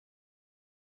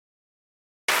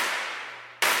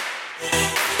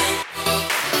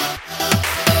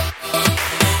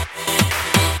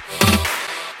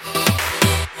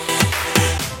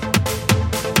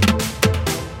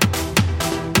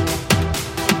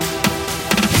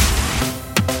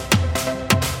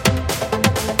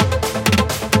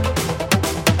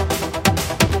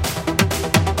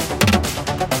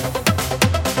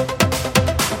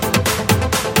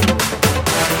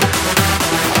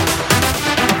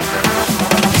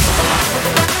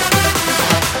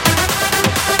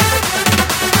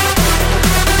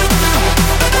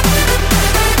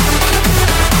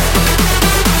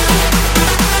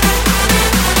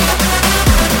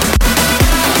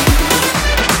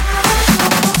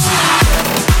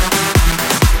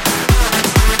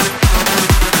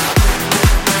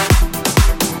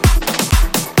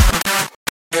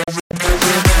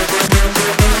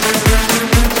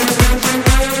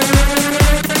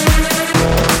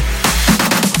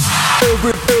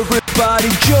everybody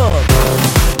jump.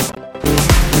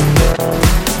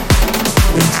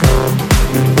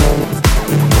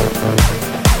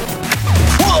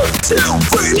 1, 2,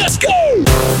 3, let's go!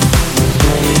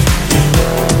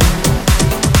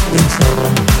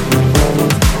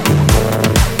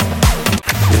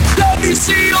 Let me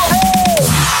see your hands!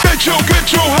 Get your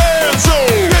hands on!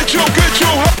 Get your hands!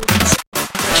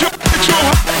 Get your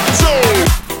hands on!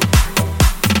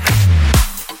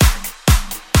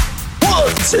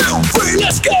 1, 2, 3,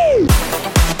 let's go!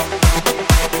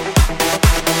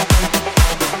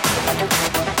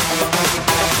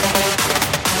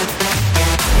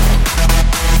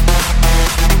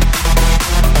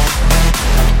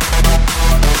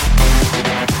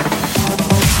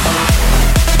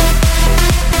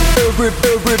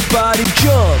 Everybody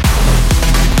jump.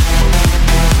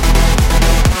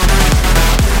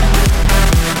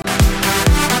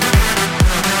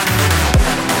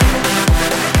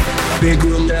 Big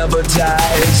will never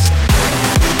dies.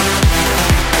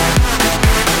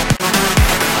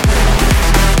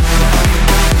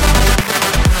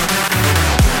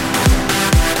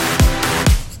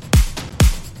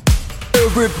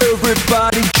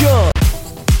 Everybody jump.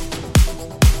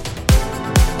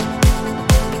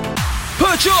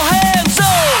 Put your hands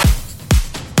up!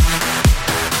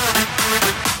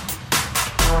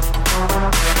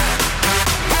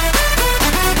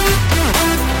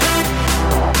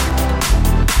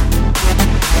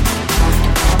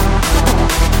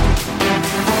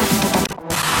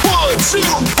 One, two,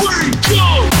 three,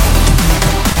 go!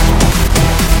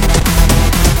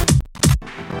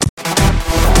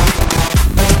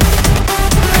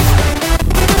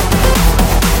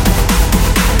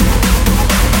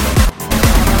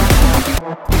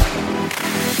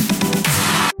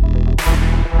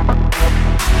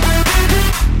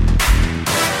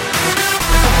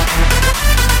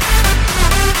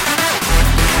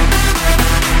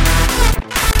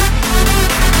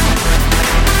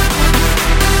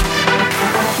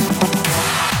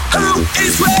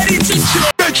 Is ready to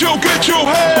jump. Get your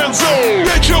hands on!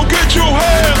 Get your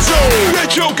hands on!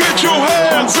 Get your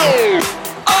hands on!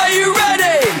 Are you ready?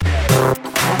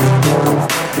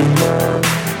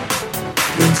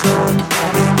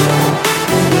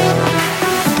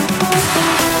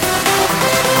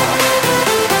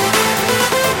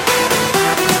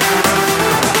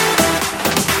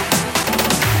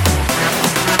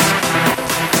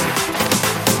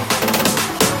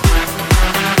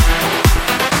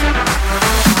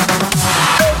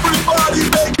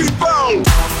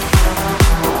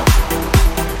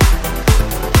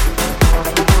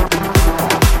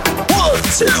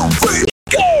 Two, three,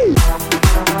 go!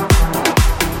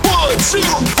 1, 2,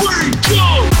 3, go!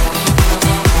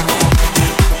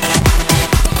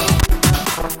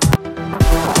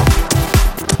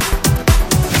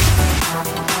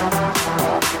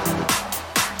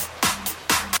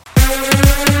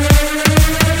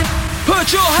 Put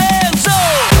your hands up!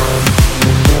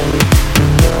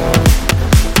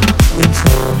 Let's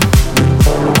go!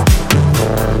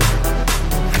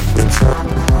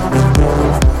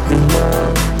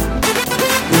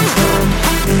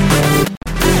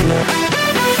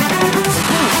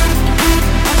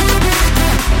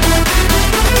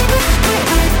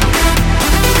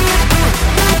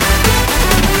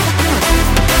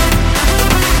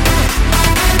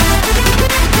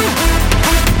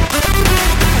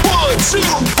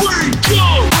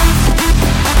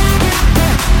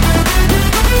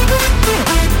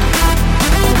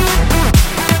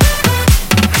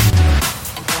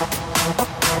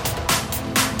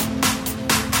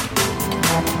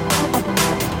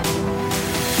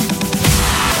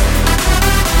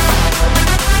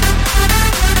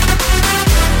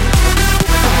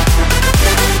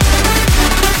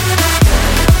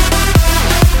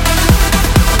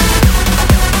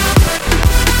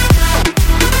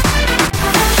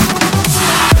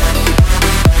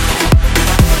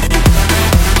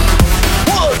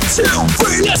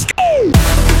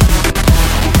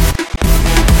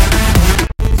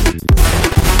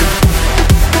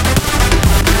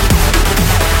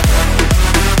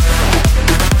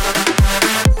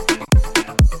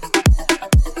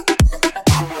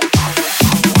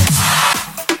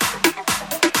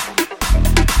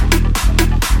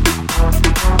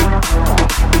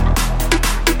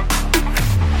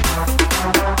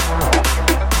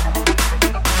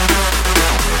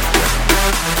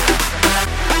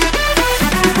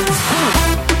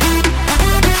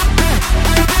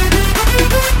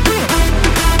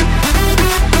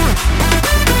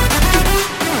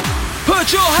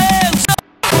 Put your hands up!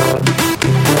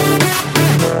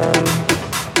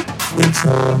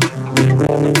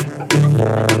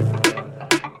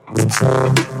 The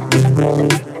time One,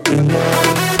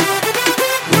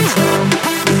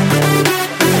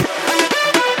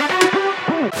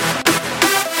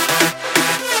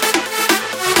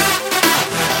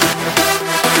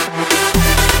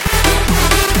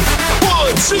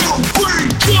 two, three,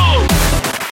 go!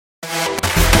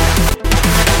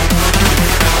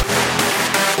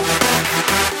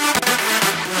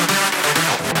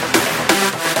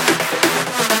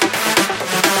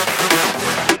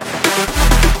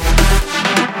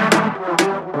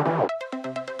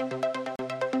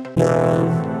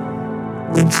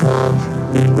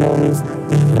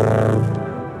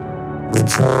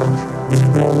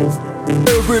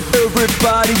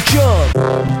 Everybody jump.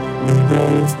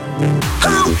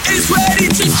 Who is ready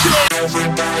to jump?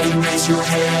 Everybody raise your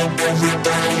hand.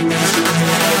 Everybody raise your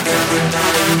hand.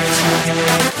 Everybody raise your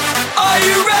hand. Are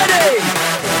you ready?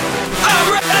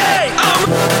 I'm ready.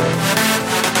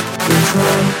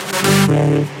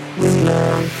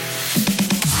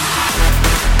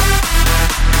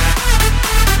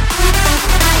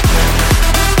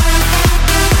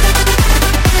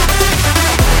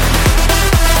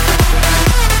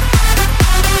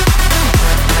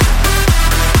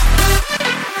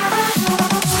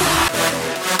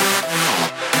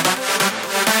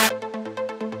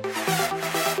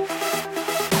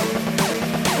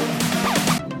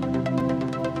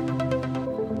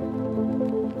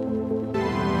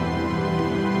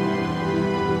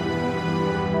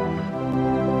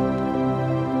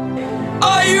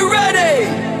 Are you ready?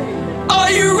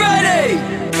 Are you ready?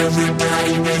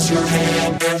 Everybody raise your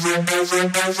hand.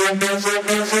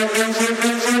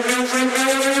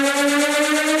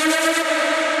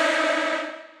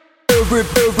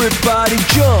 Everybody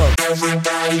jump.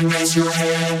 Everybody raise your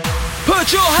hand.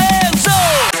 Put your hands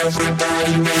up.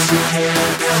 Everybody raise your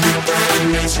hand.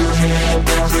 Everybody raise your hand.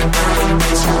 Everybody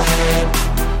raise your hand.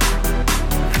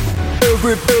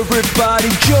 Everybody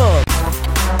jump.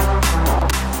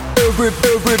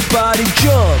 Everybody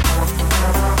jump.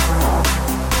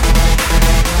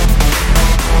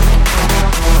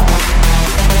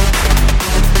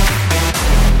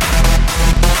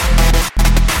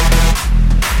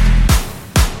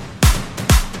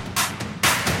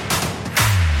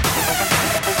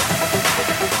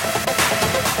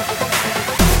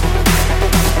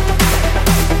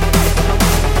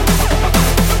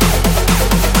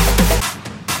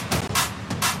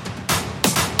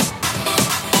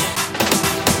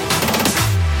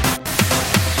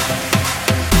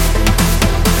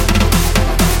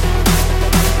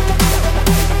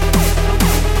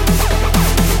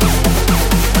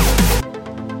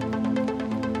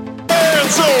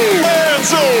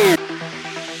 Hands up!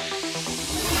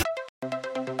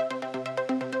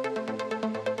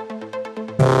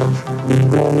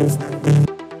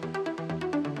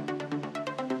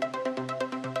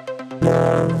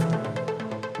 Love.